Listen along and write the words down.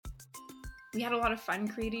we had a lot of fun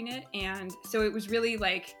creating it. And so it was really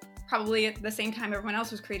like probably at the same time everyone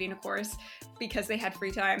else was creating a course because they had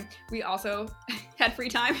free time. We also had free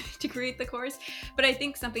time to create the course. But I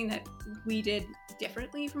think something that we did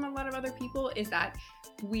differently from a lot of other people is that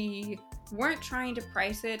we weren't trying to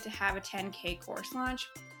price it to have a 10K course launch.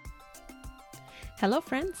 Hello,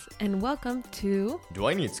 friends, and welcome to Do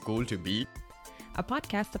I Need School to Be? A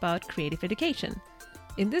podcast about creative education.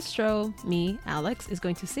 In this show, me, Alex, is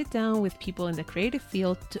going to sit down with people in the creative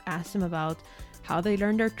field to ask them about how they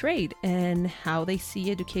learn their trade and how they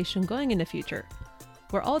see education going in the future.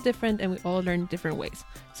 We're all different and we all learn different ways,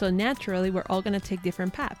 so naturally we're all going to take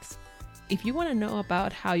different paths. If you want to know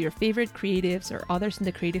about how your favorite creatives or others in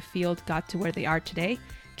the creative field got to where they are today,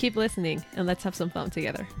 keep listening and let's have some fun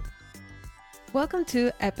together. Welcome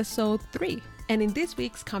to episode 3. And in this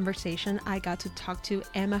week's conversation, I got to talk to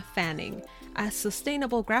Emma Fanning, a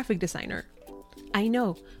sustainable graphic designer. I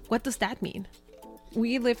know, what does that mean?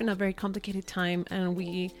 We live in a very complicated time and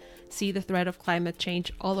we see the threat of climate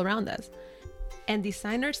change all around us. And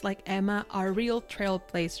designers like Emma are real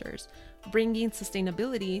trailblazers, bringing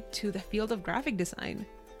sustainability to the field of graphic design.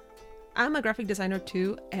 I'm a graphic designer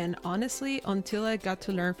too, and honestly, until I got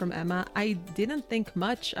to learn from Emma, I didn't think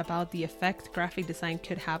much about the effect graphic design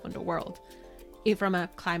could have on the world. From a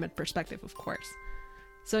climate perspective, of course.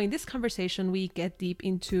 So in this conversation, we get deep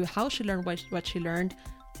into how she learned what she learned,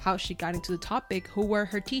 how she got into the topic, who were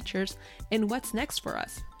her teachers, and what's next for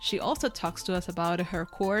us. She also talks to us about her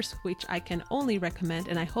course, which I can only recommend,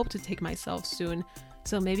 and I hope to take myself soon.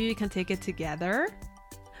 So maybe we can take it together?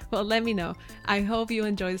 Well, let me know. I hope you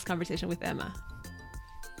enjoy this conversation with Emma.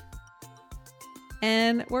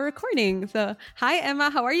 And we're recording. So, hi, Emma.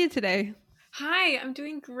 How are you today? Hi, I'm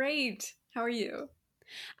doing great. How are you?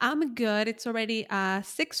 I'm good. It's already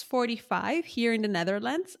 6:45 here in the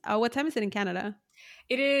Netherlands. What time is it in Canada?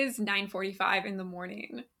 It is 9:45 in the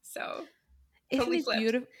morning. So totally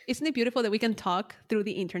flipped. Isn't it beautiful that we can talk through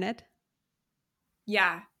the internet?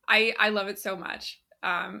 Yeah, I love it so much.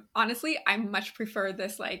 Honestly, I much prefer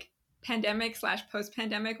this like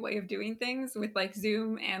pandemic/post-pandemic way of doing things with like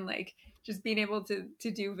Zoom and like just being able to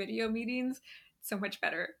do video meetings. So much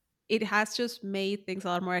better. It has just made things a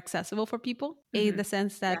lot more accessible for people in the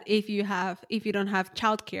sense that Yeah. if you don't have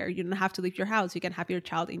childcare, you don't have to leave your house. You can have your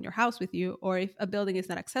child in your house with you, or if a building is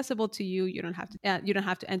not accessible to you, you don't have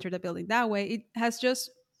to enter the building that way. It has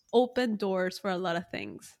just opened doors for a lot of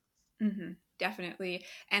things. Definitely.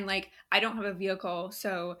 And like, I don't have a vehicle,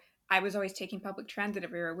 so I was always taking public transit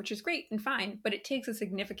everywhere, which is great and fine, but it takes a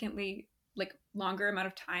significantly like longer amount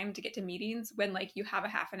of time to get to meetings when like you have a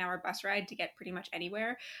half an hour bus ride to get pretty much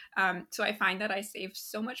anywhere. So I find that I save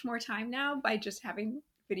so much more time now by just having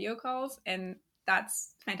video calls, and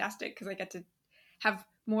that's fantastic because I get to have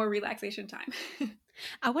more relaxation time.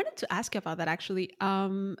 I wanted to ask you about that actually.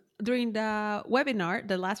 During the webinar,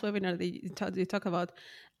 the last webinar that you talk about,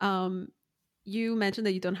 you mentioned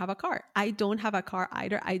that you don't have a car. I don't have a car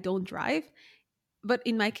either. I don't drive. But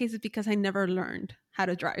in my case, it's because I never learned how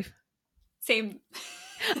to drive. Same.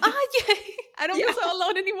 Yay! I don't feel so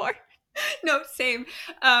alone anymore. No, same.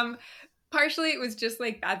 Partially it was just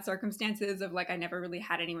like bad circumstances of like I never really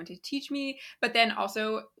had anyone to teach me, but then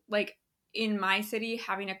also like in my city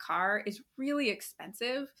having a car is really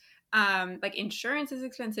expensive. Like insurance is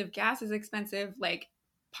expensive, gas is expensive, like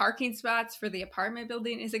parking spots for the apartment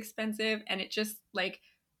building is expensive, and it just like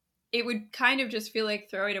it would kind of just feel like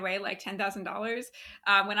throwing away like $10,000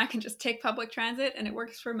 when I can just take public transit and it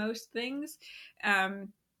works for most things.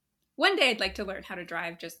 One day I'd like to learn how to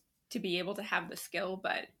drive just to be able to have the skill,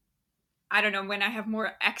 but I don't know, when I have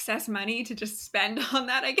more excess money to just spend on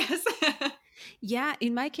that, I guess. Yeah,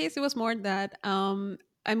 in my case, it was more that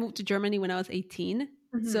I moved to Germany when I was 18.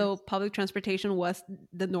 So public transportation was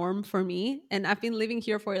the norm for me. And I've been living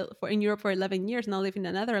here in Europe for 11 years, now live in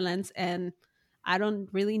the Netherlands, and I don't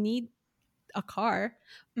really need a car.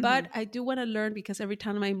 But I do want to learn because every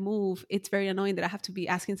time I move, it's very annoying that I have to be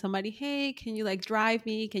asking somebody, hey, can you like drive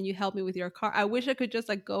me? Can you help me with your car? I wish I could just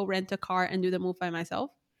like go rent a car and do the move by myself.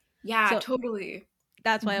 Yeah, So totally.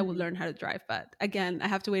 that's why I would learn how to drive. But again, I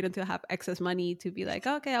have to wait until I have excess money to be like,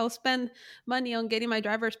 okay, I'll spend money on getting my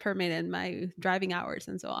driver's permit and my driving hours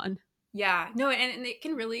and so on. Yeah, no, and it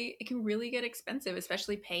can really get expensive,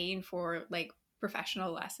 especially paying for like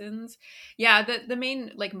professional lessons. Yeah, the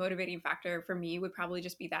main like motivating factor for me would probably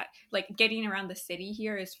just be that like getting around the city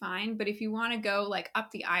here is fine, but if you want to go like up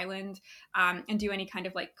the island and do any kind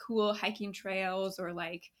of like cool hiking trails or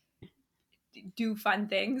like do fun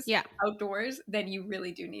things outdoors, then you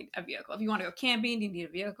really do need a vehicle. If you want to go camping, you need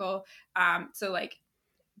a vehicle. So like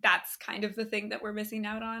that's kind of the thing that we're missing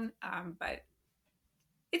out on. But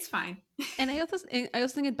It's fine. And I also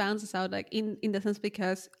think it balances out, like in the sense,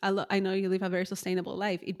 because I know you live a very sustainable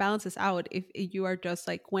life. It balances out if you are just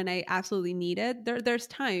like, when I absolutely need it. There's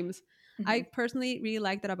times. I Mhm. personally really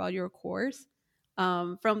like that about your course.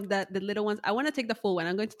 From the little ones, I want to take the full one.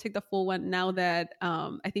 I'm going to take the full one now that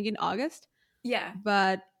I think in August. Yeah.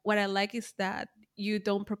 But what I like is that you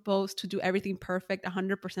don't propose to do everything perfect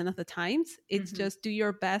 100% of the times. It's Hmm. just do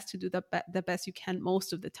your best to do the best you can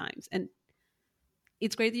most of the times. And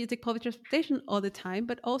it's great that you take public transportation all the time,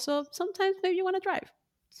 but also sometimes maybe you want to drive.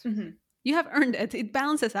 Hmm. You have earned it. It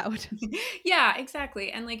balances out. Yeah,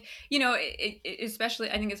 exactly. And like,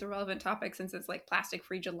 especially, I think it's a relevant topic since it's like plastic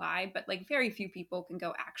free July, but like very few people can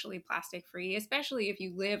go actually plastic free, especially if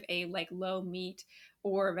you live a like low meat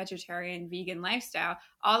or vegetarian vegan lifestyle.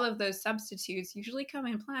 All of those substitutes usually come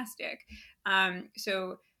in plastic.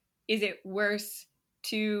 So is it worse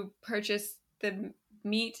to purchase the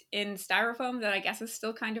meat in styrofoam that I guess is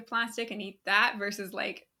still kind of plastic and eat that versus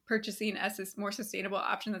like purchasing a more sustainable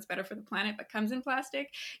option that's better for the planet but comes in plastic?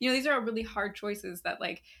 These are really hard choices that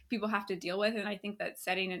like people have to deal with, and I think that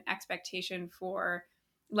setting an expectation for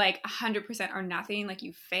like 100% or nothing, like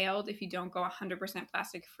you failed if you don't go 100%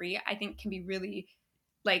 plastic free, I think can be really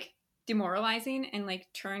like demoralizing and like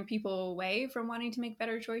turn people away from wanting to make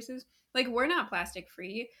better choices. Like we're not plastic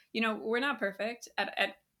free, we're not perfect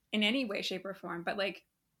at in any way, shape, or form, but like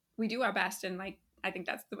we do our best, and like I think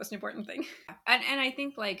that's the most important thing. And I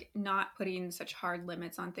think like not putting such hard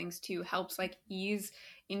limits on things too helps like ease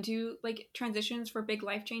into like transitions for big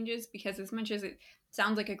life changes, because as much as it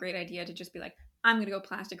sounds like a great idea to just be like, I'm going to go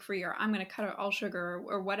plastic free, or I'm going to cut out all sugar,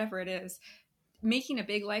 or whatever it is, making a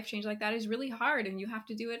big life change like that is really hard, and you have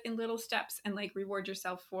to do it in little steps and like reward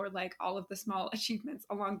yourself for like all of the small achievements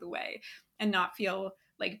along the way, and not feel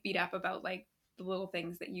like beat up about like the little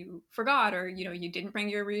things that you forgot, or you didn't bring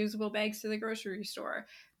your reusable bags to the grocery store.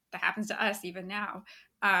 That happens to us even now.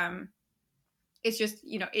 It's just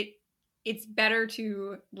it's better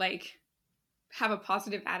to like have a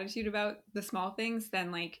positive attitude about the small things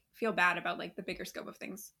than like feel bad about like the bigger scope of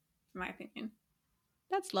things, in my opinion.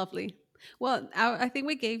 That's lovely. Well, I think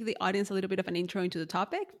we gave the audience a little bit of an intro into the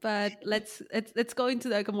topic, but let's go into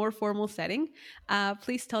like a more formal setting.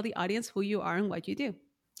 Please tell the audience who you are and what you do,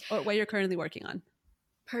 or what you're currently working on.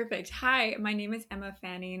 Perfect. Hi, my name is Emma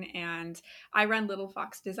Fanning, and I run Little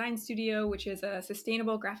Fox Design Studio, which is a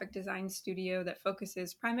sustainable graphic design studio that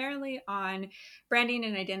focuses primarily on branding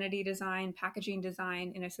and identity design, packaging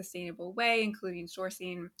design in a sustainable way, including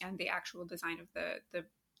sourcing and the actual design of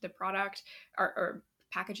the product, or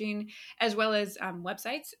packaging, as well as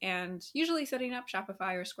websites, and usually setting up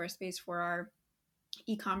Shopify or Squarespace for our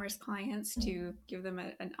e-commerce clients to give them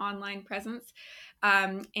an online presence.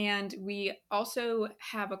 And we also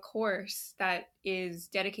have a course that is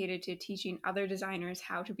dedicated to teaching other designers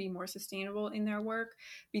how to be more sustainable in their work,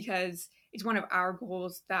 because it's one of our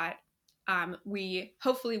goals that we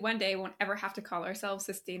hopefully one day won't ever have to call ourselves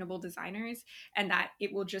sustainable designers, and that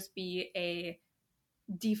it will just be a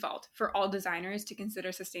default for all designers to consider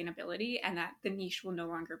sustainability, and that the niche will no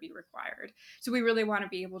longer be required. So we really want to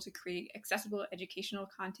be able to create accessible educational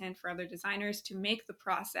content for other designers to make the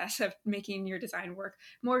process of making your design work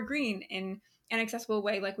more green in an accessible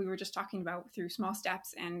way, like we were just talking about, through small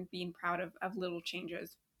steps and being proud of little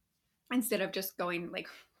changes, instead of just going like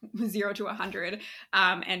 0 to 100,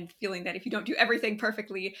 and feeling that if you don't do everything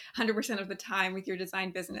perfectly 100% of the time with your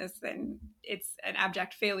design business, then it's an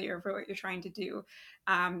abject failure for what you're trying to do.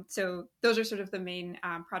 So those are sort of the main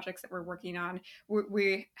projects that we're working on.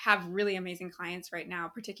 We have really amazing clients right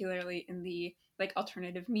now, particularly in the like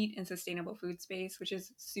alternative meat and sustainable food space, which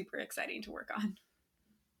is super exciting to work on.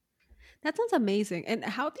 That sounds amazing. And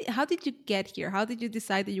how did you get here? How did you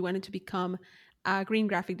decide that you wanted to become a green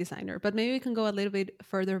graphic designer? But maybe we can go a little bit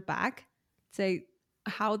further back. Say,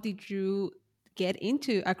 how did you get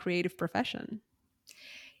into a creative profession?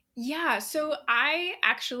 Yeah, so I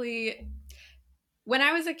actually, when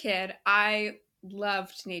I was a kid, I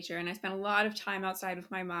loved nature, and I spent a lot of time outside with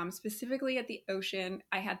my mom, specifically at the ocean.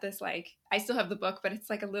 I had this like, I still have the book, but it's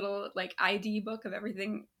like a little like ID book of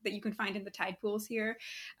everything that you can find in the tide pools here.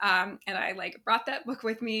 And I like brought that book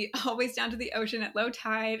with me always down to the ocean at low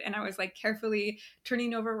tide, and I was like carefully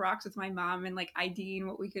turning over rocks with my mom and like IDing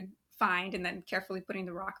what we could find, and then carefully putting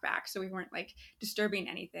the rock back so we weren't like disturbing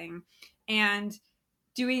anything. And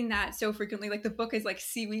doing that so frequently, like the book is like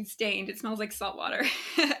seaweed stained, it smells like salt water.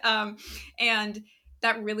 And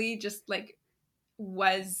that really just like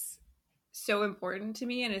was so important to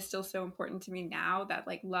me, and is still so important to me now, that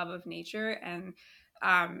like love of nature. And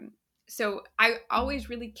so I always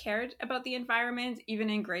really cared about the environment, even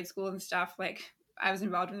in grade school and stuff. Like I was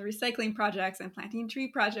involved in the recycling projects and planting tree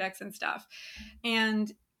projects and stuff.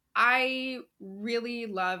 And I really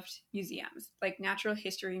loved museums, like natural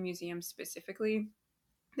history museums specifically.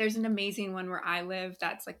 There's an amazing one where I live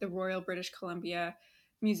that's like the Royal British Columbia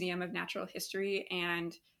Museum of Natural History.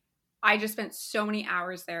 And I just spent so many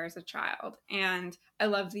hours there as a child. And I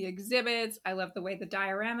loved the exhibits. I loved the way the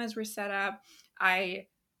dioramas were set up. I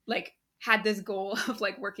like had this goal of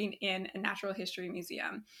like working in a natural history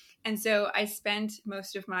museum. And so I spent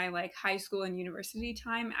most of my like high school and university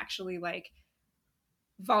time actually like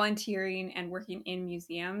volunteering and working in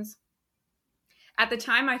museums. At the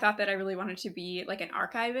time, I thought that I really wanted to be like an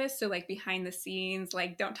archivist, so like behind the scenes,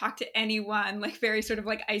 like don't talk to anyone, like very sort of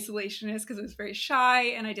like isolationist, because I was very shy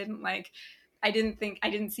and I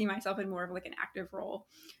didn't see myself in more of like an active role.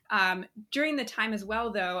 During the time as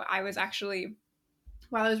well, though, I was actually,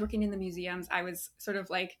 while I was working in the museums, I was sort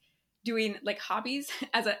of like doing like hobbies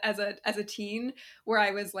as a teen, where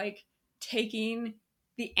I was like taking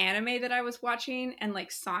the anime that I was watching and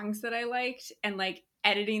like songs that I liked and like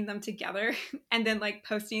editing them together and then like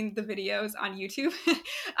posting the videos on YouTube,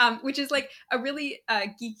 which is like a really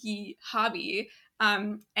geeky hobby.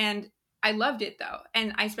 And I loved it though.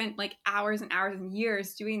 And I spent like hours and hours and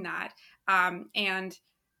years doing that. And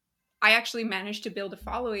I actually managed to build a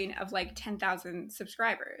following of like 10,000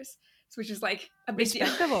 subscribers, which is like a big deal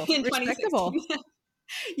in 2016.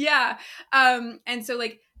 Yeah. And so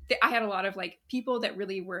like I had a lot of like people that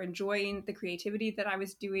really were enjoying the creativity that I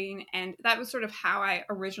was doing. And that was sort of how I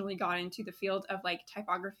originally got into the field of like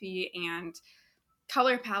typography and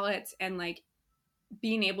color palettes and like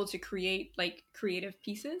being able to create like creative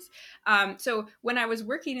pieces. So when I was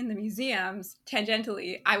working in the museums,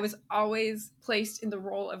 tangentially, I was always placed in the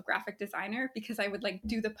role of graphic designer because I would like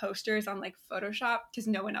do the posters on like Photoshop because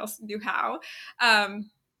no one else knew how. And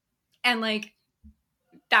like,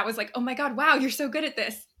 that was like, oh my God, wow, you're so good at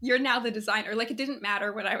this. You're now the designer. Like, it didn't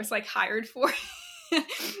matter what I was like hired for.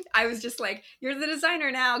 I was just like, you're the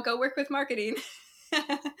designer now, go work with marketing.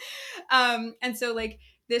 And so like,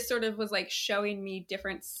 this sort of was like showing me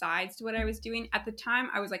different sides to what I was doing. At the time,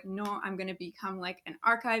 I was like, no, I'm going to become like an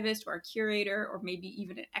archivist or a curator or maybe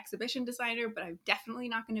even an exhibition designer, but I'm definitely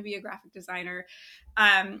not going to be a graphic designer.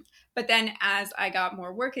 But then as I got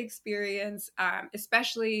more work experience,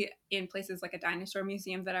 especially in places like a dinosaur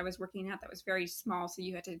museum that I was working at that was very small, so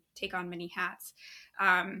you had to take on many hats,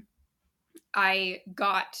 I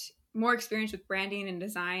got more experience with branding and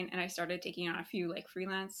design, and I started taking on a few like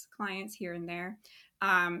freelance clients here and there.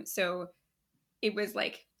 So it was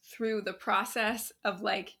like through the process of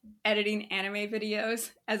like editing anime videos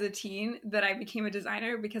as a teen that I became a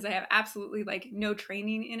designer because I have absolutely like no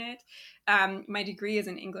training in it. My degree is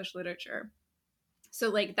in English literature. So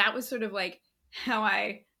like that was sort of like how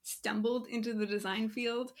I stumbled into the design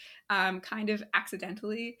field, kind of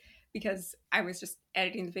accidentally because I was just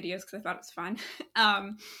editing the videos because I thought it was fun.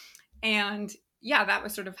 And yeah, that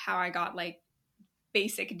was sort of how I got like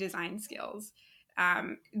basic design skills.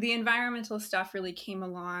 The environmental stuff really came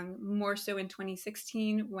along more so in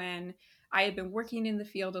 2016 when I had been working in the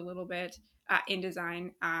field a little bit in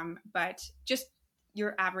design, but just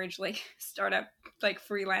your average like startup like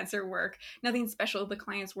freelancer work, nothing special. The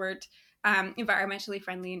clients weren't environmentally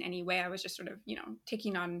friendly in any way. I was just sort of,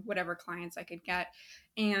 taking on whatever clients I could get.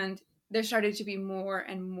 And there started to be more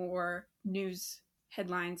and more news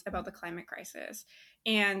headlines about the climate crisis.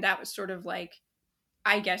 And that was sort of like,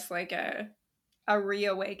 I guess, like a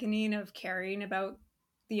reawakening of caring about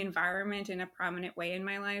the environment in a prominent way in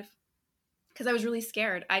my life, because I was really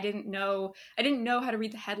scared. I didn't know how to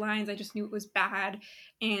read the headlines. I just knew it was bad,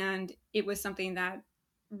 and it was something that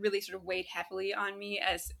really sort of weighed heavily on me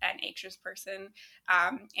as an anxious person.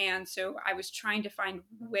 And so I was trying to find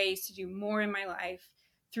ways to do more in my life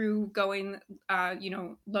through going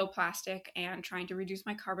low plastic and trying to reduce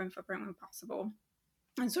my carbon footprint when possible,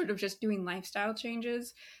 and sort of just doing lifestyle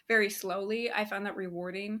changes very slowly. I found that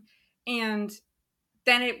rewarding. And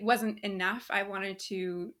then it wasn't enough. I wanted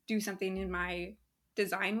to do something in my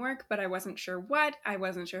design work, but I wasn't sure what. I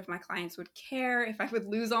wasn't sure if my clients would care, if I would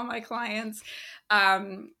lose all my clients.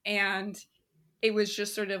 And it was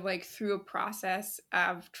just sort of like through a process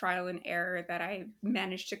of trial and error that I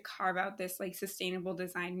managed to carve out this like sustainable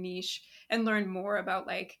design niche and learn more about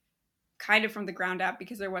like kind of from the ground up,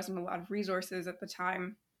 because there wasn't a lot of resources at the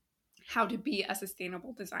time, how to be a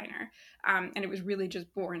sustainable designer. And it was really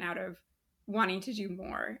just born out of wanting to do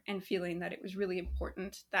more and feeling that it was really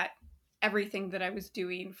important that everything that I was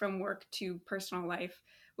doing from work to personal life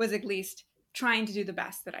was at least trying to do the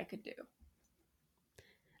best that I could do.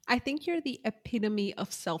 I think you're the epitome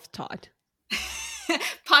of self-taught.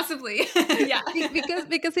 Possibly. Yeah.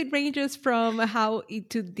 Because it ranges from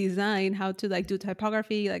to design, how to like do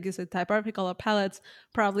typography, like you said, typographical palettes,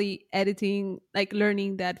 probably editing, like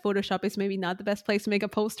learning that Photoshop is maybe not the best place to make a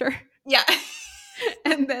poster. Yeah.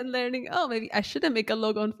 And then learning, oh, maybe I shouldn't make a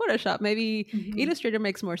logo on Photoshop. Maybe Mhm. Illustrator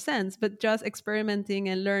makes more sense, but just experimenting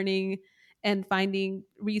and learning and finding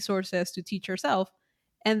resources to teach yourself.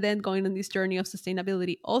 And then going on this journey of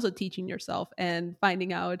sustainability, also teaching yourself and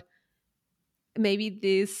finding out maybe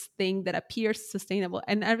this thing that appears sustainable.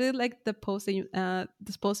 And I really like the post that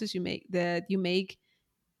the posts you make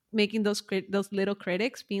making those little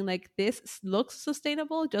critics being like, this looks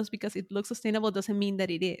sustainable. Just because it looks sustainable doesn't mean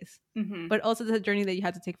that it is. Mhm. But also the journey that you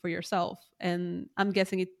had to take for yourself. And I'm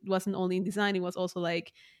guessing it wasn't only in design, it was also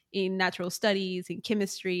like in natural studies, in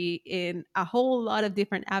chemistry, in a whole lot of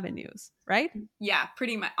different avenues, right? Yeah,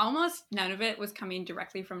 pretty much. Almost none of it was coming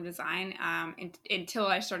directly from design, until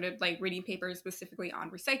I started like reading papers specifically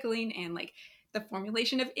on recycling and like the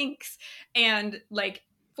formulation of inks and like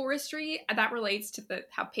forestry. That relates to the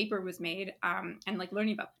how paper was made, and like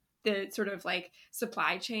learning about the sort of like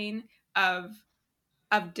supply chain of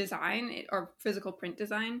design or physical print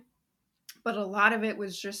design. But a lot of it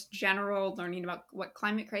was just general learning about what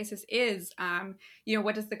climate crisis is.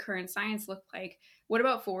 What does the current science look like? What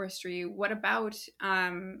about forestry? What about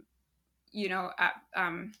you know uh,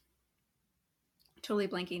 um, totally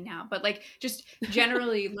blanking now, but like just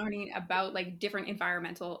generally learning about like different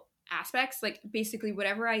environmental aspects, like basically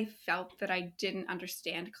whatever I felt that I didn't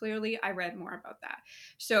understand clearly, I read more about that.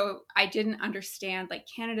 So I didn't understand like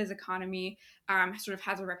Canada's economy sort of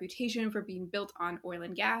has a reputation for being built on oil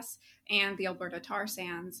and gas and the Alberta tar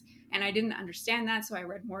sands, and I didn't understand that, so I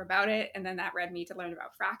read more about it, and then that led me to learn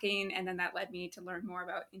about fracking, and then that led me to learn more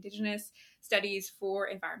about Indigenous studies for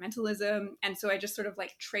environmentalism, and so I just sort of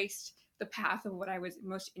like traced the path of what I was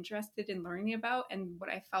most interested in learning about and what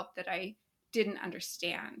I felt that I didn't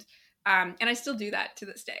understand. And I still do that to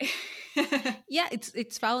this day. Yeah,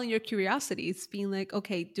 it's following your curiosity. It's being like,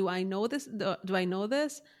 okay, do I know this? Do I know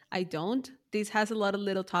this? I don't. This has a lot of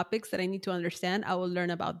little topics that I need to understand. I will learn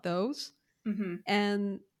about those. Hmm.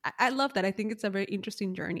 And I love that. I think it's a very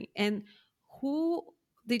interesting journey. And who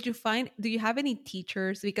did you find? Do you have any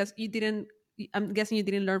teachers? Because you didn't, I'm guessing you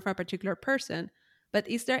didn't learn from a particular person, but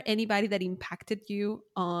is there anybody that impacted you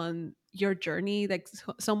on your journey? Like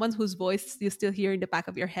someone whose voice you still hear in the back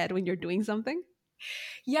of your head when you're doing something?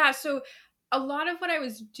 Yeah, so a lot of what I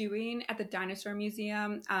was doing at the Dinosaur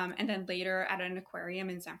Museum, and then later at an aquarium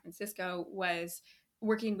in San Francisco, was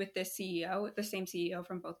working with the CEO, the same CEO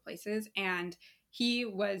from both places. And he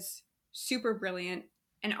was super brilliant,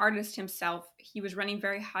 an artist himself. He was running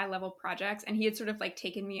very high level projects, and he had sort of like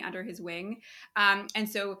taken me under his wing. And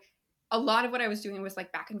so a lot of what I was doing was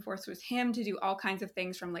like back and forth with him to do all kinds of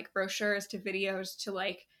things, from like brochures to videos to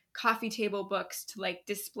like coffee table books to like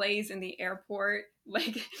displays in the airport.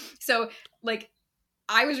 Like, so like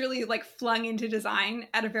I was really like flung into design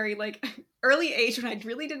at a very like early age when I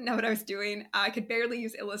really didn't know what I was doing. I could barely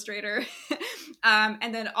use Illustrator.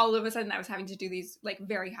 And then all of a sudden I was having to do these like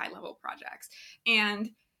very high level projects.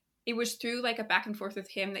 And it was through like a back and forth with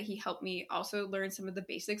him that he helped me also learn some of the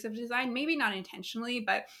basics of design, maybe not intentionally,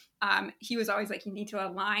 but he was always like, you need to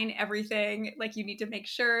align everything, like you need to make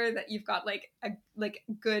sure that you've got like a like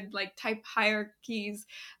good like type hierarchies,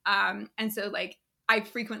 and so like I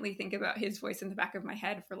frequently think about his voice in the back of my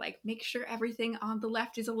head for like, make sure everything on the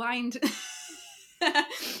left is aligned.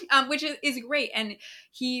 Which is great, and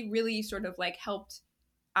he really sort of like helped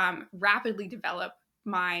rapidly develop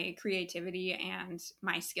my creativity and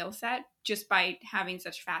my skill set just by having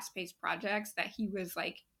such fast-paced projects that he was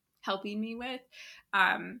like helping me with.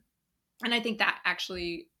 And I think that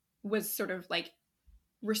actually was sort of like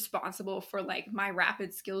responsible for like my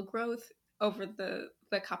rapid skill growth over the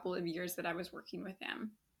couple of years that I was working with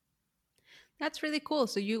him. That's really cool.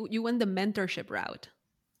 So you went the mentorship route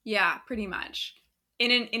Yeah, pretty much.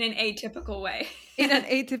 In an atypical way. in an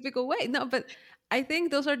atypical way. No, but I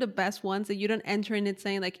think those are the best ones that you don't enter in it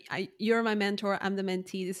saying like, you're my mentor, I'm the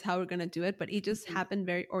mentee, this is how we're gonna do it. But it just happened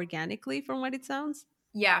very organically from what it sounds.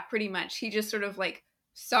 Yeah, pretty much. He just sort of like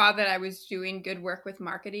saw that I was doing good work with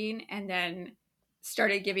marketing, and then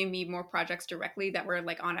started giving me more projects directly that were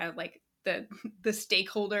like on a like the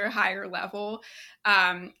stakeholder higher level.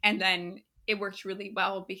 And then it worked really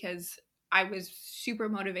well because I was super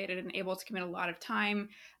motivated and able to commit a lot of time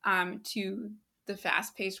to the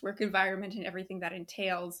fast-paced work environment and everything that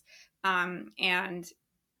entails. And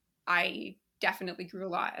I definitely grew a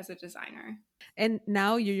lot as a designer. And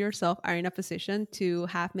now you yourself are in a position to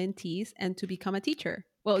have mentees and to become a teacher.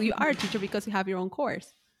 Well, you are a teacher because you have your own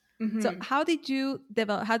course. So Hmm. how did you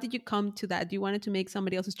come to that? Do you wanted to make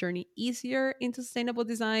somebody else's journey easier into sustainable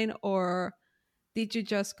design, or did you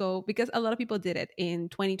just go because a lot of people did it in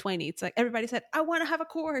 2020? It's like everybody said, I want to have a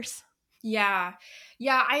course. Yeah.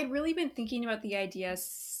 Yeah. I had really been thinking about the idea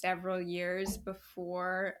several years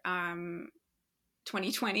before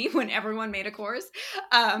 2020 when everyone made a course.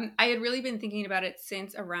 I had really been thinking about it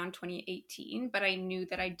since around 2018, but I knew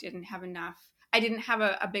that I didn't have enough. I didn't have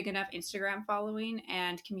a big enough Instagram following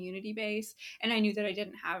and community base. And I knew that I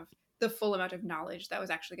didn't have the full amount of knowledge that was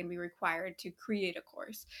actually going to be required to create a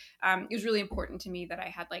course. It was really important to me that I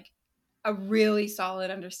had like a really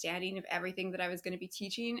solid understanding of everything that I was going to be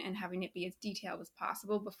teaching and having it be as detailed as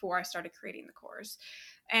possible before I started creating the course.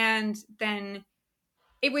 And then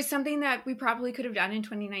it was something that we probably could have done in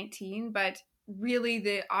 2019, but really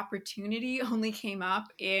the opportunity only came up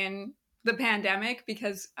in the pandemic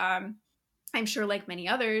because I'm sure, like many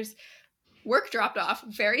others, work dropped off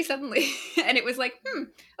very suddenly. And it was like,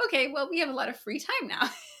 okay, well, we have a lot of free time now.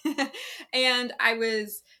 And I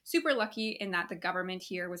was super lucky in that the government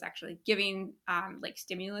here was actually giving like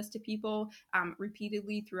stimulus to people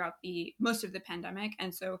repeatedly throughout the most of the pandemic.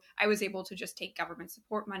 And so I was able to just take government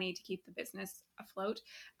support money to keep the business afloat,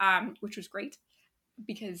 which was great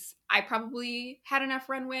because I probably had enough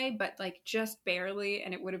runway, but like just barely.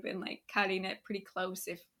 And it would have been like cutting it pretty close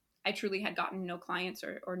if I truly had gotten no clients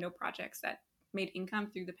or no projects that made income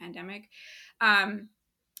through the pandemic. Um,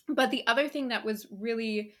 but the other thing that was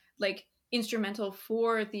really like instrumental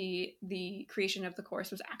for the creation of the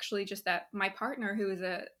course was actually just that my partner, who is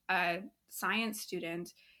a science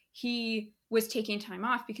student, he was taking time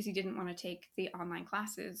off because he didn't want to take the online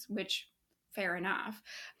classes, which fair enough.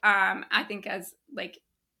 I think as like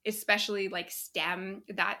especially like STEM,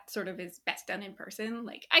 that sort of is best done in person.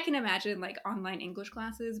 Like I can imagine like online English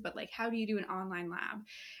classes, but like how do you do an online lab?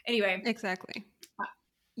 Anyway, Exactly.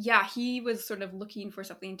 yeah, he was sort of looking for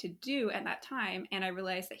something to do at that time. And I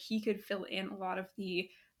realized that he could fill in a lot of the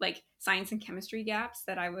like science and chemistry gaps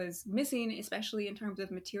that I was missing, especially in terms of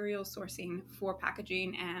material sourcing for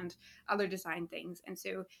packaging and other design things. And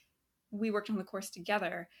so we worked on the course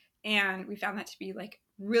together and we found that to be like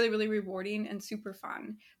really, really rewarding and super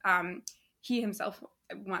fun. He himself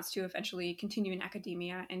wants to eventually continue in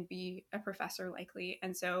academia and be a professor likely.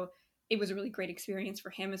 And so it was a really great experience for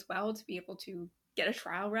him as well to be able to get a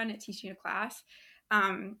trial run at teaching a class.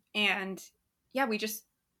 And yeah,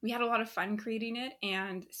 we had a lot of fun creating it.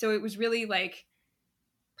 And so it was really like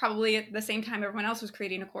probably at the same time everyone else was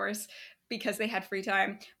creating a course because they had free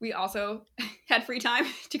time. We also had free time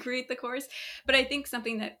to create the course. But I think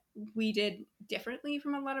something that we did differently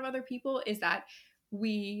from a lot of other people is that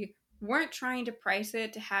we weren't trying to price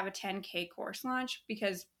it to have a 10K course launch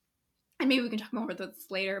because, and maybe we can talk more about this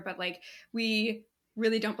later, but like we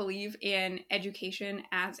really don't believe in education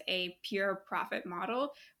as a pure profit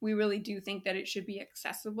model. We really do think that it should be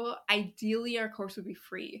accessible. Ideally, our course would be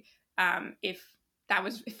free if that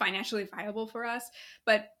was financially viable for us.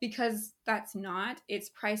 But because that's not, it's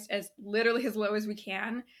priced as literally as low as we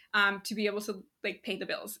can to be able to like pay the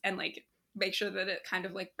bills and like make sure that it kind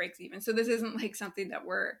of like breaks even. So this isn't like something that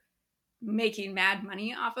we're making mad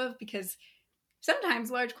money off of because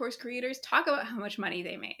sometimes large course creators talk about how much money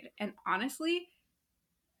they made. And honestly,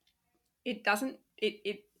 it doesn't,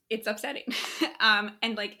 it's upsetting.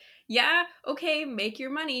 And like, yeah, okay, make your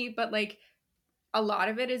money, but like a lot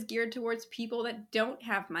of it is geared towards people that don't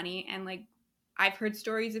have money. And like, I've heard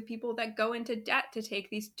stories of people that go into debt to take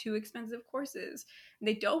these too expensive courses. And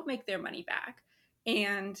they don't make their money back.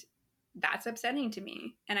 And that's upsetting to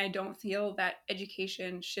me. And I don't feel that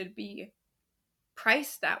education should be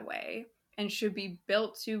priced that way and should be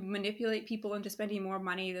built to manipulate people into spending more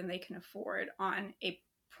money than they can afford on a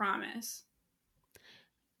promise.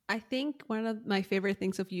 I think one of my favorite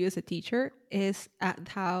things of you as a teacher is at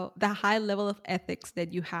how the high level of ethics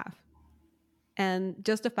that you have. And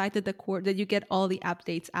just the fact that the course that you get all the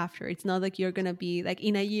updates after. It's not like you're gonna be like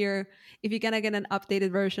in a year, if you're gonna get an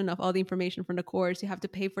updated version of all the information from the course, you have to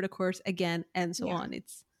pay for the course again and so Yeah. on.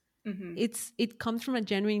 Mm-hmm. It comes from a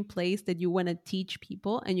genuine place that you want to teach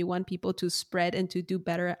people and you want people to spread and to do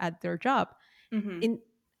better at their job. Mm-hmm. In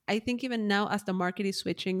I think even now as the market is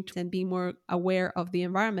switching and being more aware of the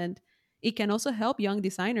environment, it can also help young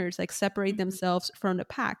designers like separate Mm-hmm. themselves from the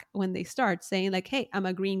pack when they start saying like, hey, I'm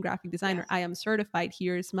a green graphic designer, Yes. I am certified,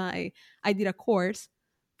 I did a course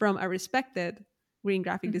from a respected green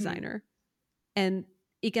graphic Mm-hmm. designer, and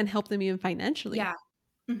it can help them even financially. Yeah.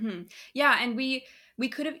 Mm-hmm. Yeah. And we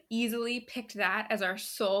could have easily picked that as our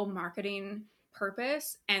sole marketing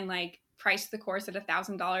purpose and like priced the course at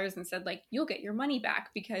 $1,000 and said like you'll get your money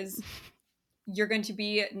back because you're going to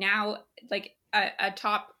be now like a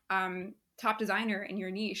top top designer in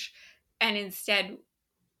your niche. And instead,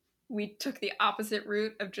 we took the opposite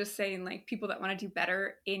route of just saying, like, people that want to do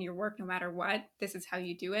better in your work, no matter what, this is how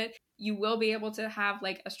you do it. You will be able to have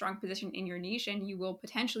like a strong position in your niche, and you will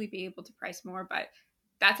potentially be able to price more, but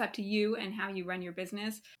that's up to you and how you run your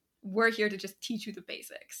business. We're here to just teach you the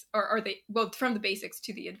basics, or from the basics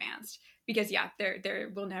to the advanced, because yeah,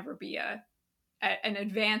 there will never be an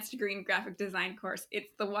advanced green graphic design course.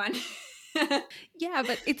 It's the one. Yeah,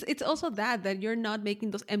 but it's also that you're not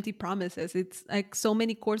making those empty promises. It's like so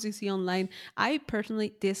many courses you see online. I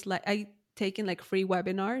personally dislike, I taken like free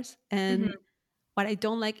webinars, and Mhm. what I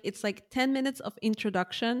don't like, it's like 10 minutes of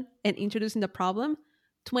introduction and introducing the problem,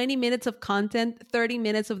 20 minutes of content, 30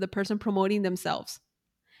 minutes of the person promoting themselves.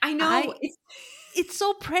 I know. I it's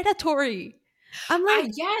so predatory. I'm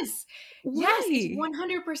like, Yes. Yes, it's why?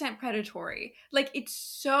 100% predatory. Like, it's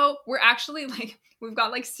so, we're actually like, we've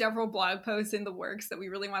got like several blog posts in the works that we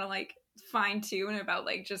really want to like fine tune about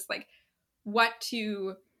like just like what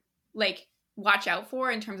to like watch out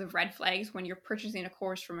for in terms of red flags when you're purchasing a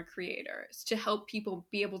course from a creator, to help people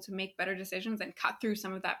be able to make better decisions and cut through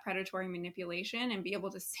some of that predatory manipulation and be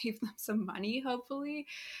able to save them some money, hopefully.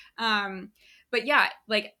 But yeah,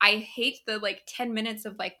 like I hate the like 10 minutes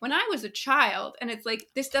of like when I was a child, and it's like,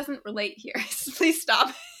 this doesn't relate here. Please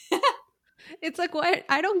stop. It's like, what?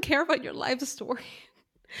 I don't care about your life story.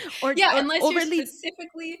 Yeah, Or unless you're overly.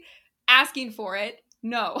 specifically asking for it.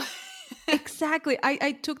 No. Exactly.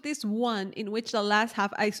 I took this one in which the last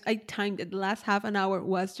half, I timed it. The last half an hour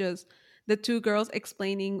was just the two girls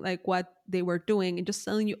explaining like what they were doing and just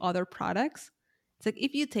selling you other products. It's like,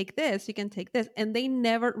 if you take this, you can take this. And they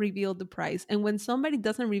never revealed the price. And when somebody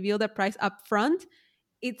doesn't reveal the price up front,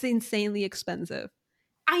 it's insanely expensive.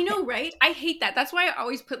 I know, right? I hate that. That's why I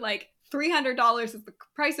always put like $300 as the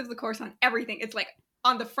price of the course on everything. It's like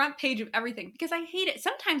on the front page of everything, because I hate it.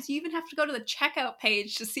 Sometimes you even have to go to the checkout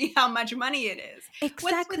page to see how much money it is. What's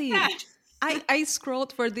with Exactly. that? I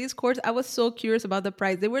scrolled for this course. I was so curious about the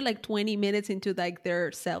price. They were like 20 minutes into like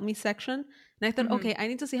their sell me section. And I thought, Mhm. okay, I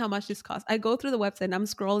need to see how much this costs. I go through the website and I'm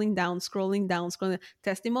scrolling down, scrolling down, scrolling down,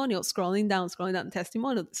 testimonial, scrolling down,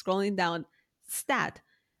 testimonial, scrolling down, stat.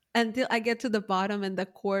 Until I get to the bottom and the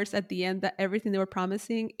course at the end, that everything they were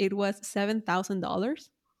promising, it was $7,000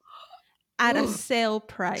 at a Ugh. sale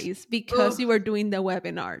price because Ugh. you were doing the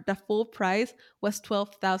webinar. The full price was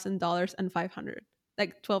 $12,500,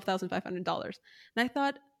 like $12,500. And I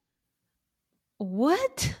thought,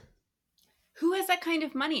 what? Who has that kind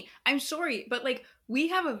of money? I'm sorry, but like we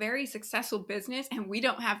have a very successful business and we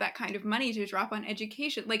don't have that kind of money to drop on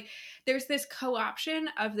education. Like there's this co-option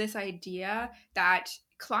of this idea that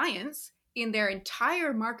clients in their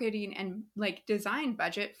entire marketing and like design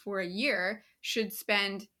budget for a year should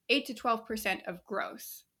spend 8 to 12% of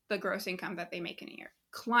the gross income that they make in a year.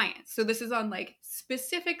 Clients. So this is on like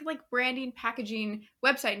specific like branding, packaging,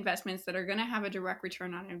 website investments that are going to have a direct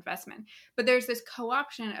return on investment. But there's this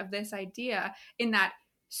co-option of this idea in that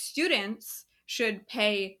students should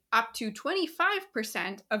pay up to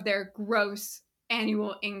 25% of their gross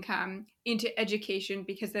annual income into education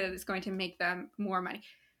because that is going to make them more money.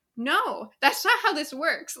 No, that's not how this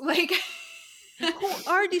works. Like, Who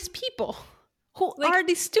are these people? Who like are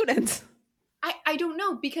these students? I don't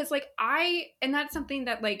know, because like and that's something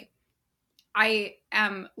that like I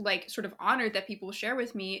am like sort of honored that people share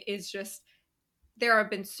with me, is just there have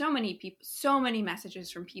been so many people, so many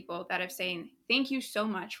messages from people that have saying, thank you so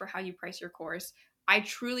much for how you price your course. I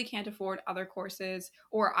truly can't afford other courses,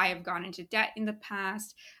 or I have gone into debt in the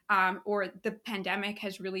past, or the pandemic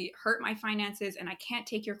has really hurt my finances and I can't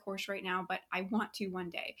take your course right now, but I want to one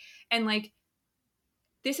day. And like,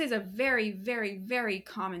 this is a very, very, very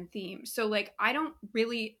common theme. So like, I don't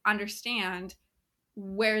really understand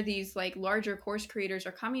where these like larger course creators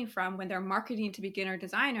are coming from when they're marketing to beginner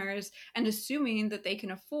designers and assuming that they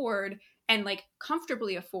can afford and like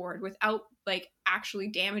comfortably afford without like actually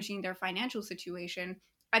damaging their financial situation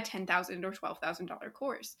a $10,000 or $12,000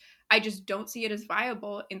 course. I just don't see it as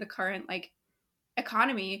viable in the current like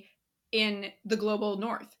economy in the global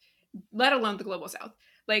north, let alone the global south.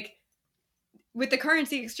 Like with the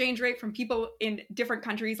currency exchange rate from people in different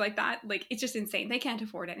countries like that, like it's just insane. They can't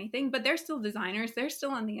afford anything, but they're still designers. They're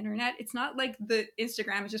still on the internet. It's not like the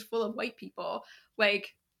Instagram is just full of white people.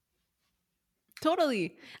 Like,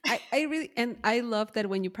 Totally. I really, and I love that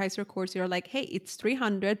when you price your course, you're like, hey, it's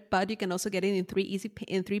 300, but you can also get it in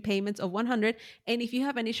in three payments of 100. And if you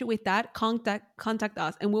have an issue with that, contact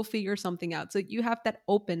us and we'll figure something out. So you have that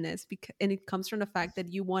openness, and it comes from the fact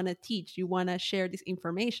that you want to teach, you want to share this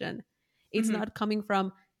information. It's mhm. not coming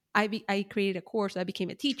from, I created a course, I became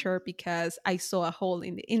a teacher because I saw a hole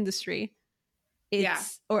in the industry. Yeah.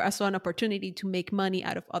 it's or I saw an opportunity to make money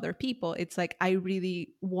out of other people. It's like I really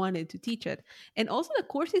wanted to teach it. And also the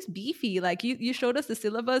course is beefy. Like you showed us the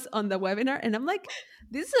syllabus on the webinar and I'm like,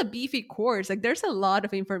 this is a beefy course. Like there's a lot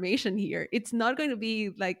of information here. It's not going to be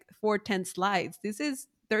like 410 slides. This is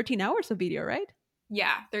 13 hours of video, right?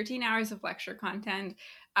 Yeah, 13 hours of lecture content.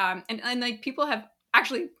 And like people have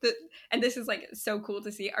actually and this is like so cool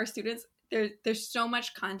to see our students, there's so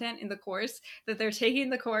much content in the course that they're taking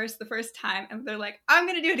the course the first time and they're like, I'm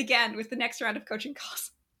going to do it again with the next round of coaching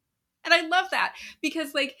calls. And I love that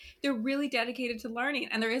because like they're really dedicated to learning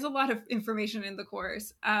and there is a lot of information in the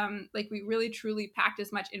course. Like we really truly packed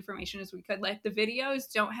as much information as we could. Like the videos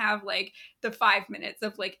don't have like the 5 minutes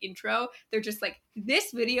of like intro. They're just like,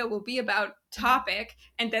 this video will be about topic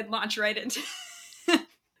and then launch right into.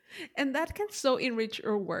 And that can so enrich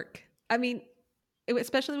your work. I mean,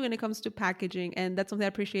 especially when it comes to packaging. And that's something I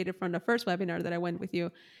appreciated from the first webinar that I went with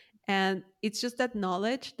you. And it's just that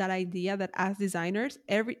knowledge, that idea that as designers,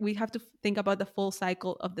 we have to think about the full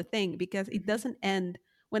cycle of the thing because it doesn't end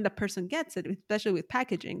when the person gets it, especially with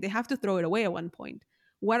packaging. They have to throw it away at one point.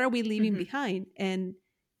 What are we leaving behind? And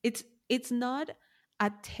it's not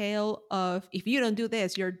a tale of if you don't do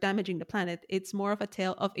this, you're damaging the planet. It's more of a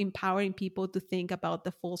tale of empowering people to think about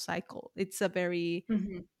the full cycle. It's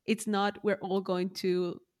not we're all going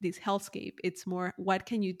to this hellscape. It's more what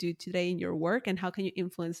can you do today in your work and how can you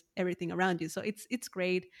influence everything around you. So it's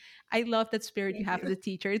great. I love that spirit you Thank have as you. a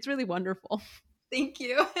teacher. It's really wonderful. Thank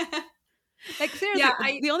you. Like seriously, Yeah,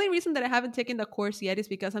 I the only reason that I haven't taken the course yet is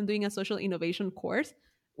because I'm doing a social innovation course,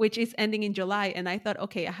 which is ending in July. And I thought,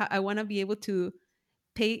 okay, I want to be able to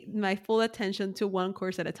pay my full attention to one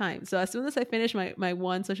course at a time. So as soon as I finish my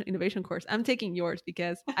one social innovation course, I'm taking yours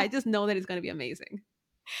because I just know that it's going to be amazing.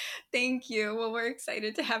 thank you. Well, we're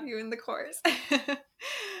excited to have you in the course.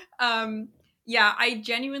 um yeah, I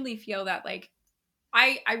genuinely feel that like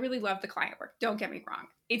I really love the client work. Don't get me wrong.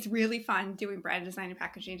 It's really fun doing brand design and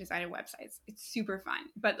packaging design and websites. It's super fun.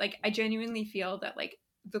 But like I genuinely feel that like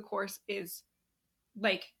the course is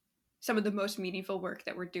like some of the most meaningful work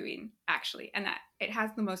that we're doing actually and that it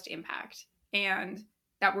has the most impact and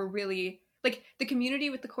that we're really like the community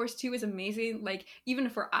with the course too is amazing. Like even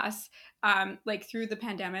for us, like through the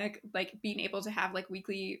pandemic, like being able to have like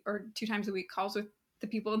weekly or 2 times a week calls with the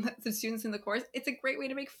people and the students in the course, it's a great way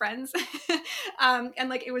to make friends. And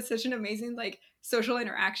like it was such an amazing like social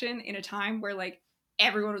interaction in a time where like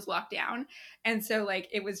everyone was locked down, and so like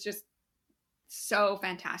it was just so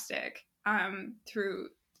fantastic through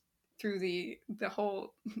the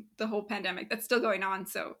whole pandemic that's still going on.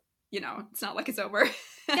 So it's not like it's over.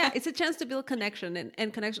 Yeah, it's a chance to build connection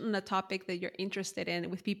and connection on a topic that you're interested in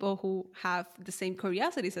with people who have the same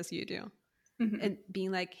curiosities as you do. Mhm. And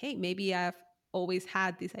being like, hey, maybe I've always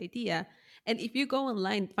had this idea. And if you go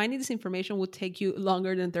online, finding this information will take you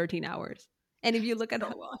longer than 13 hours. And if you look at So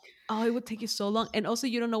long. oh, it would take you so long. And also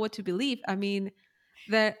you don't know what to believe. I mean,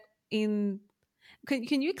 that in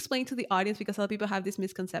can you explain to the audience, because a lot of people have this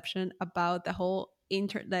misconception about the whole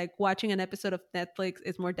like watching an episode of Netflix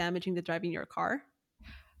is more damaging than driving your car.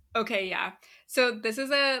 Okay, yeah. So this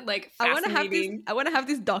is a like I want to have this. fascinating. I want to have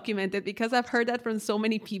this documented because I've heard that from so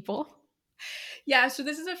many people. Yeah, so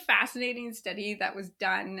this is a fascinating study that was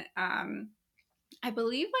done, I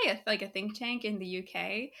believe, by a think tank in the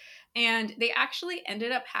UK, and they actually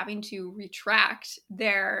ended up having to retract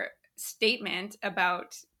their statement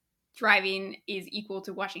about driving is equal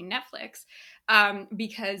to watching Netflix,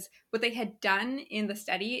 because what they had done in the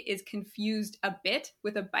study is confused a bit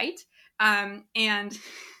with a byte, and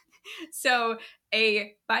so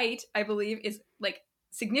a byte, I believe, is like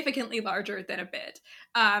significantly larger than a bit.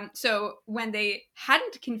 So when they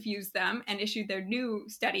hadn't confused them and issued their new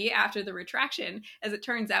study after the retraction, as it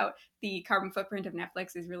turns out, the carbon footprint of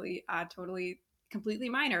Netflix is really totally completely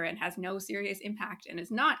minor and has no serious impact and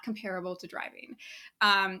is not comparable to driving.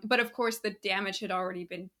 But of course, the damage had already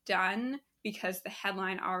been done because the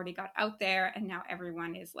headline already got out there and now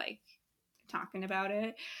everyone is like talking about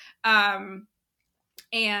it.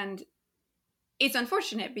 And it's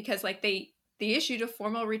unfortunate because like they issued a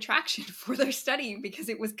formal retraction for their study because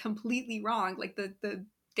it was completely wrong. Like the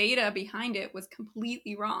data behind it was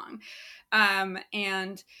completely wrong.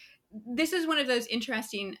 And this is one of those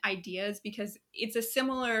interesting ideas because it's a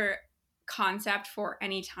similar concept for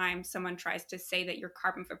any time someone tries to say that your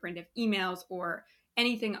carbon footprint of emails or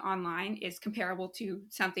anything online is comparable to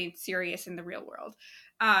something serious in the real world.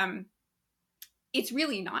 It's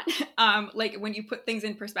really not. Like when you put things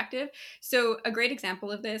in perspective. So a great example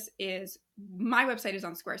of this is my website is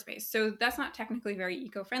on Squarespace. So that's not technically very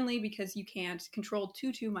eco-friendly because you can't control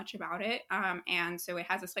too much about it. And so it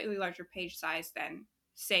has a slightly larger page size than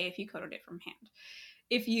say if you coded it from hand.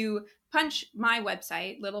 If you punch my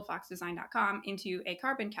website, littlefoxdesign.com, into a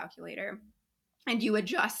carbon calculator and you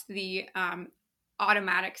adjust the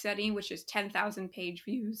automatic setting, which is 10,000 page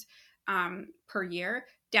views per year,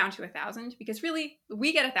 down to 1,000, because really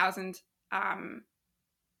we get 1,000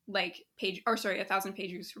 1,000 page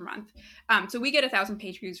views per month. So we get 1,000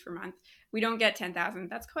 page views per month. We don't get 10,000.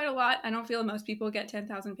 That's quite a lot. I don't feel most people get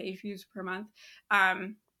 10,000 page views per month.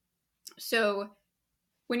 So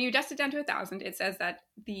when you adjust it down to 1,000, it says that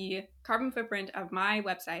the carbon footprint of my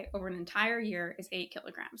website over an entire year is 8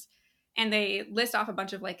 kilograms. And they list off a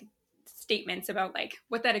bunch of like statements about like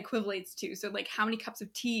what that equivalates to. So like how many cups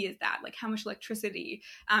of tea is that? Like how much electricity?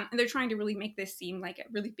 And they're trying to really make this seem like a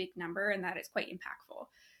really big number and that it's quite impactful.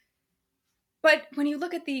 But when you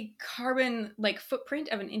look at the carbon like footprint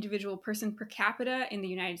of an individual person per capita in the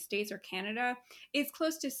United States or Canada, it's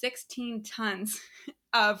close to 16 tons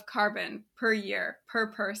of carbon per year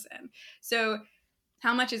per person. So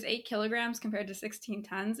how much is 8 kilograms compared to 16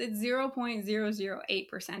 tons? It's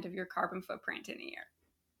 0.008% of your carbon footprint in a year.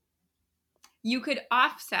 You could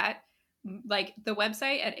offset like the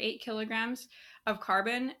website at 8 kilograms of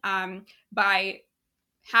carbon by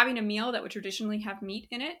having a meal that would traditionally have meat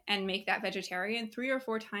in it and make that vegetarian 3 or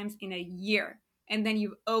 4 times in a year. And then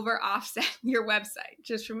you over offset your website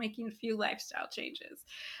just for making a few lifestyle changes.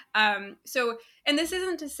 And this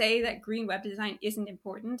isn't to say that green web design isn't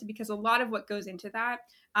important, because a lot of what goes into that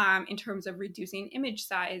in terms of reducing image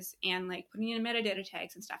size and like putting in metadata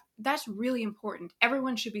tags and stuff, that's really important.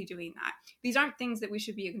 Everyone should be doing that. These aren't things that we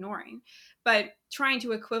should be ignoring, but trying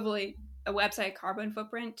to equivalent a website carbon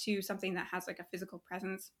footprint to something that has like a physical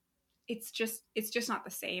presence, it's just not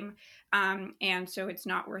the same. And so it's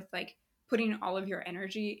not worth like putting all of your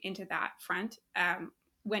energy into that front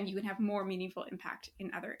when you can have more meaningful impact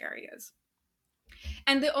in other areas.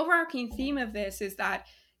 And the overarching theme of this is that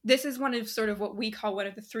this is one of sort of what we call one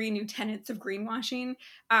of the 3 new tenets of greenwashing.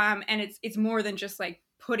 And it's more than just like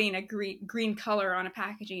putting a green color on a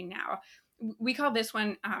packaging now. We call this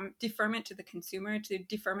one deferment to the consumer, to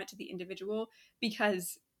deferment to the individual,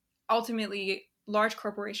 because ultimately large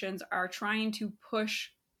corporations are trying to push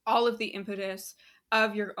all of the impetus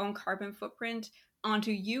of your own carbon footprint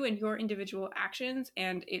onto you and your individual actions,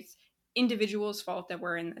 and it's individuals' fault that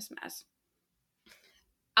we're in this mess.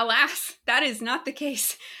 Alas, that is not the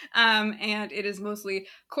case. And it is mostly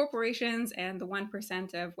corporations and the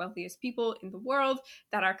 1% of wealthiest people in the world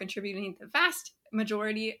that are contributing the vast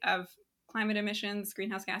majority of climate emissions,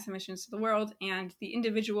 greenhouse gas emissions to the world, and the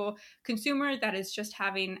individual consumer that is just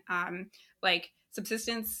having like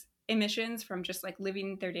subsistence emissions from just like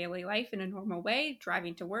living their daily life in a normal way,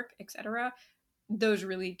 driving to work, etc. Those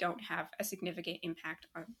really don't have a significant impact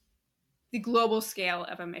on the global scale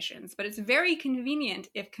of emissions. But it's very convenient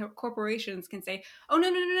if corporations can say, oh,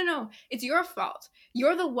 no, it's your fault.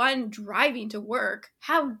 You're the one driving to work.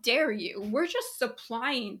 How dare you? We're just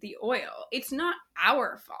supplying the oil. It's not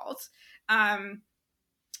our fault.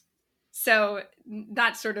 So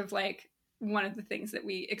that's sort of like one of the things that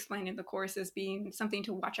we explain in the course as being something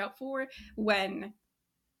to watch out for when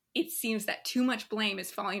it seems that too much blame is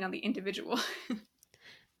falling on the individual.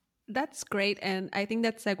 That's great. And I think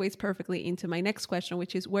that segues perfectly into my next question,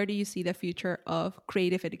 which is, where do you see the future of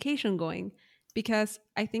creative education going? Because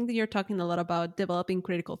I think that you're talking a lot about developing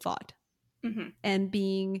critical thought and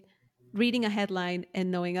reading a headline and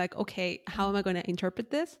knowing like, okay, how am I going to interpret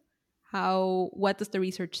this? What does the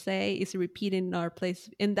research say? Is it repeated in our place?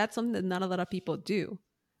 And that's something that not a lot of people do.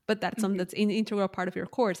 But that's something that's an integral part of your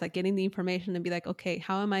course, like getting the information and be like, okay,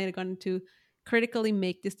 how am I going to critically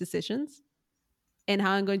make these decisions? And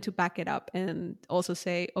how I'm going to back it up and also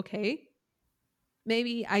say, okay,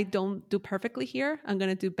 maybe I don't do perfectly here. I'm going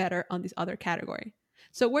to do better on this other category.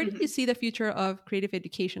 So where do you see the future of creative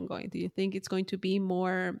education going? Do you think it's going to be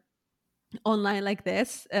more online like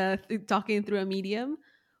this, talking through a medium?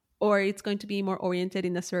 Or it's going to be more oriented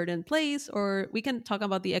in a certain place? Or we can talk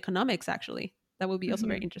about the economics, actually. That would be also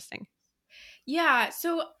very interesting. Yeah,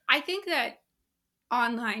 so I think that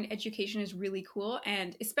online education is really cool.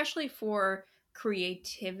 And especially for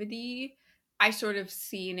creativity, I sort of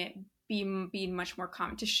seen it being much more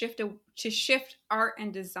common to shift art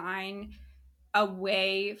and design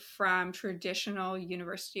away from traditional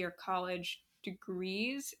university or college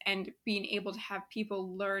degrees and being able to have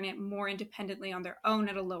people learn it more independently on their own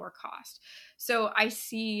at a lower cost. So I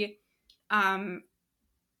see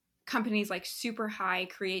companies like Super High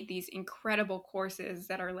create these incredible courses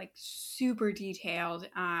that are like super detailed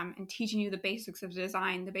and teaching you the basics of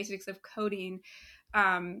design, the basics of coding,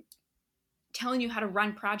 telling you how to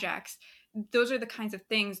run projects. those are the kinds of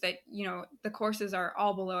things that, you know, the courses are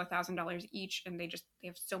all below $1,000 each, and they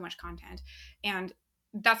have so much content, and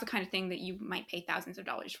that's the kind of thing that you might pay thousands of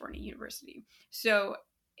dollars for in a university. So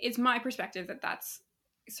it's my perspective that that's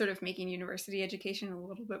sort of making university education a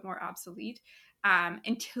little bit more obsolete,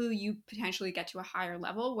 until you potentially get to a higher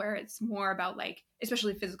level where it's more about, like,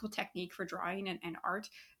 especially physical technique for drawing and art,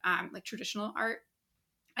 like traditional art.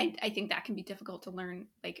 I think that can be difficult to learn,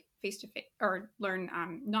 like, face to face, or learn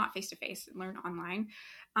not face to face, learn online.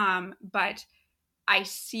 But I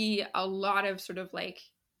see a lot of sort of like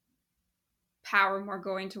power more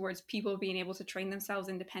going towards people being able to train themselves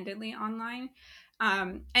independently online.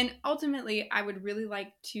 And ultimately, I would really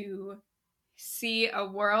like to see a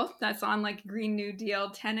world that's on like Green New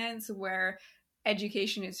Deal tenets, where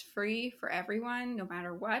education is free for everyone, no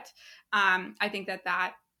matter what. I think that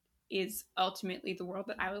that is ultimately the world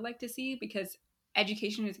that I would like to see, because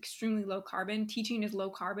education is extremely low carbon. Teaching is low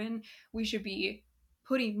carbon. We should be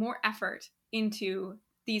putting more effort into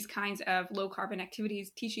these kinds of low carbon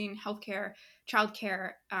activities, teaching, healthcare,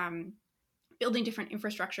 childcare, building different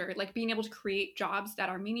infrastructure, like being able to create jobs that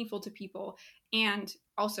are meaningful to people and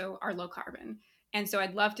also are low carbon. And so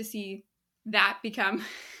I'd love to see that become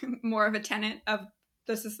more of a tenet of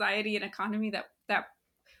the society and economy that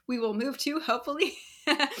we will move to, hopefully.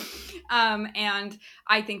 And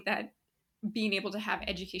I think that being able to have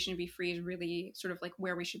education be free is really sort of like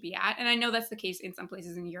where we should be at. And I know that's the case in some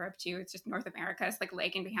places in Europe too. It's just North America is like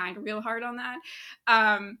lagging behind real hard on that.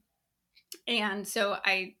 And so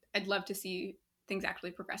I'd love to see things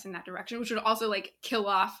actually progress in that direction, which would also like kill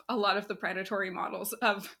off a lot of the predatory models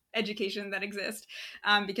of education that exist,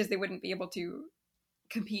 because they wouldn't be able to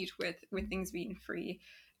compete with things being free.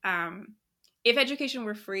 If education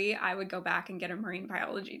were free, I would go back and get a marine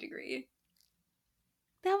biology degree.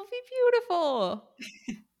 That would be beautiful.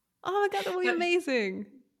 Oh my God, that would be amazing.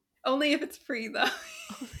 Only if it's free, though.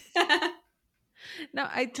 No,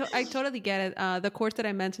 I totally get it. The course that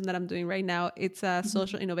I mentioned that I'm doing right now, it's a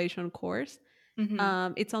social innovation course.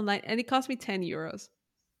 Mm-hmm. It's online and it cost me 10 euros.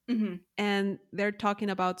 Mm-hmm. And they're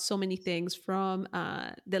talking about so many things, from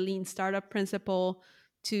the lean startup principle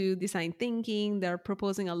to design thinking. They're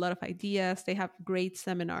proposing a lot of ideas. They have great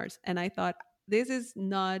seminars. And I thought, this is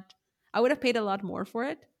not, I would have paid a lot more for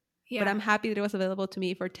it, but Yeah. I'm happy that it was available to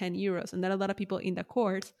me for 10 euros. And there are a lot of people in the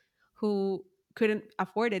course who couldn't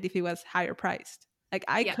afford it if it was higher priced. Like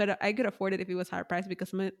Yeah. I could afford it if it was higher priced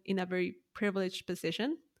because I'm in a very privileged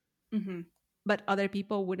position, Mm-hmm. but other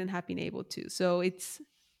people wouldn't have been able to. So it's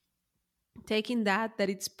taking that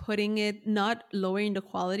it's putting it, not lowering the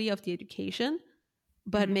quality of the education,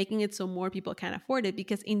 but Mm-hmm. making it so more people can afford it.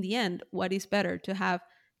 Because in the end, what is better, to have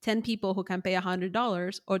 10 people who can pay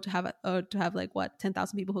 $100, or to have like what,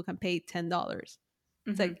 10,000 people who can pay $10? It's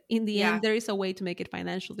Mm-hmm. like, in the Yeah. end, there is a way to make it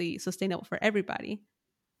financially sustainable for everybody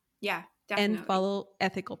Yeah, and definitely. follow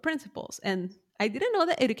ethical principles. And I didn't know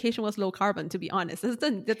that education was low carbon, to be honest.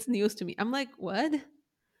 That's news to me. I'm like, what?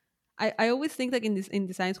 I always think, like, in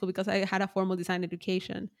design school, because I had a formal design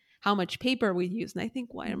education, how much paper we use. And I think,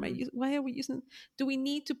 Mm-hmm. why are we using, do we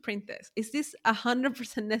need to print this? Is this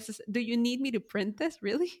 100% necessary? Do you need me to print this?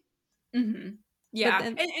 Really? Mm-hmm. But Yeah.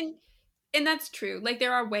 then, And that's true. Like,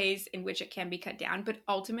 there are ways in which it can be cut down, but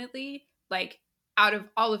ultimately, like, out of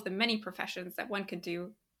all of the many professions that one could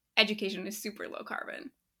do, education is super low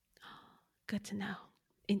carbon. good to know.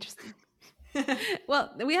 Interesting.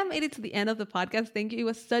 Well, we have made it to the end of the podcast. Thank you. It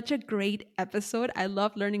was such a great episode. I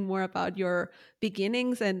love learning more about your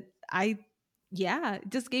beginnings. And yeah, it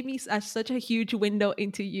just gave me such a huge window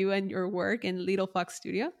into you and your work in Little Fox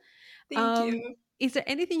Studio. Thank Um, you. is there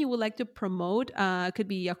anything you would like to promote? Could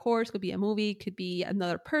be a course, could be a movie, could be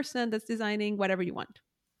another person that's designing, whatever you want.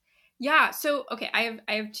 Yeah. So, okay,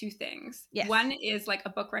 I have two things. Yes. One is like a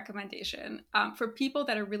book recommendation, for people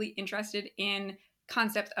that are really interested in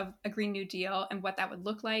concepts of a Green New Deal and what that would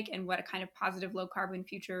look like and what a kind of positive low carbon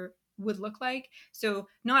future would look like. So,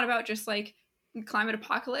 not about just like climate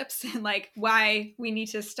apocalypse and like why we need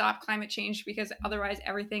to stop climate change, because otherwise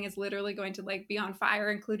everything is literally going to like be on fire,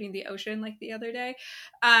 including the ocean, like the other day,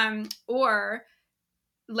 or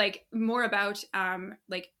like more about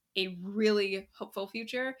like a really hopeful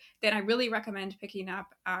future, then I really recommend picking up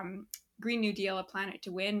Green New Deal: A Planet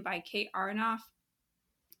to Win by Kate Aronoff.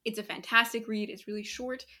 It's a fantastic read. It's really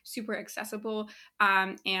short, super accessible,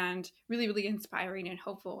 and really, really inspiring and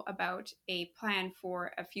hopeful about a plan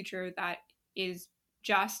for a future that is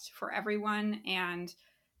just for everyone and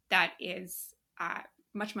that is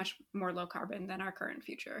much, much more low carbon than our current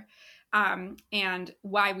future, and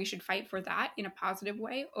why we should fight for that in a positive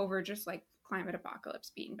way over just like climate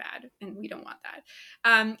apocalypse being bad, and we don't want that.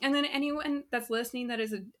 And then anyone that's listening that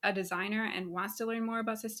is a designer and wants to learn more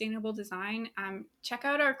about sustainable design, check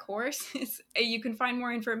out our course. You can find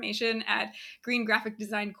more information at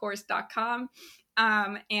greengraphicdesigncourse.com.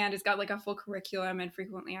 And it's got like a full curriculum and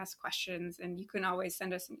frequently asked questions. And you can always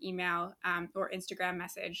send us an email or Instagram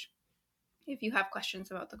message if you have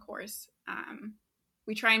questions about the course.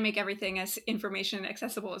 We try and make everything as information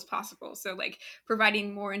accessible as possible. So like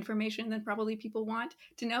providing more information than probably people want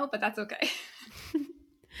to know, but that's okay.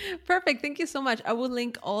 Perfect. Thank you so much. I will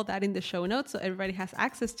link all that in the show notes so everybody has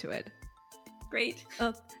access to it. Great.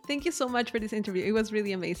 Thank you so much for this interview. It was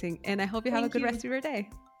really amazing. And I hope you have a good rest of your day.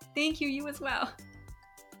 Thank you. You as well.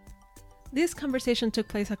 This conversation took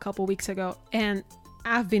place a couple weeks ago, and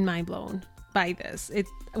I've been mind blown by this.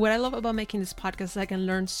 What I love about making this podcast is I can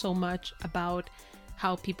learn so much about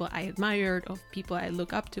how people I admired, of people I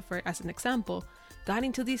look up to, for as an example, got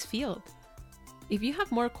into this field. If you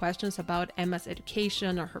have more questions about Emma's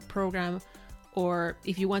education or her program, or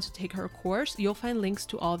if you want to take her course, you'll find links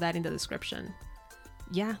to all that in the description.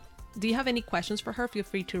 Yeah. Do you have any questions for her? Feel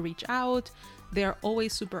free to reach out. They're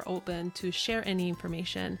always super open to share any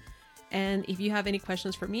information. And if you have any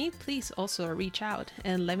questions for me, please also reach out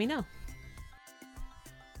and let me know.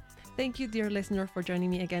 Thank you, dear listener, for joining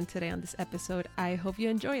me again today on this episode. I hope you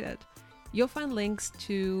enjoyed it. You'll find links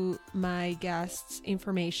to my guests'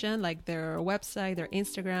 information, like their website, their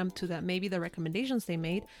Instagram, to maybe the recommendations they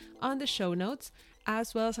made on the show notes,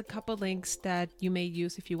 as well as a couple links that you may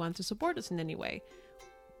use if you want to support us in any way.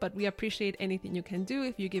 But we appreciate anything you can do.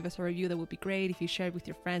 If you give us a review, that would be great. If you share it with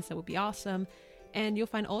your friends, that would be awesome. And you'll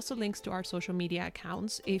find also links to our social media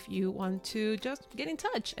accounts if you want to just get in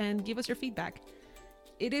touch and give us your feedback.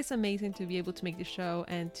 It is amazing to be able to make the show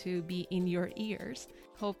and to be in your ears.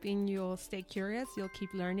 Hoping you'll stay curious, you'll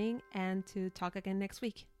keep learning, and to talk again next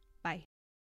week.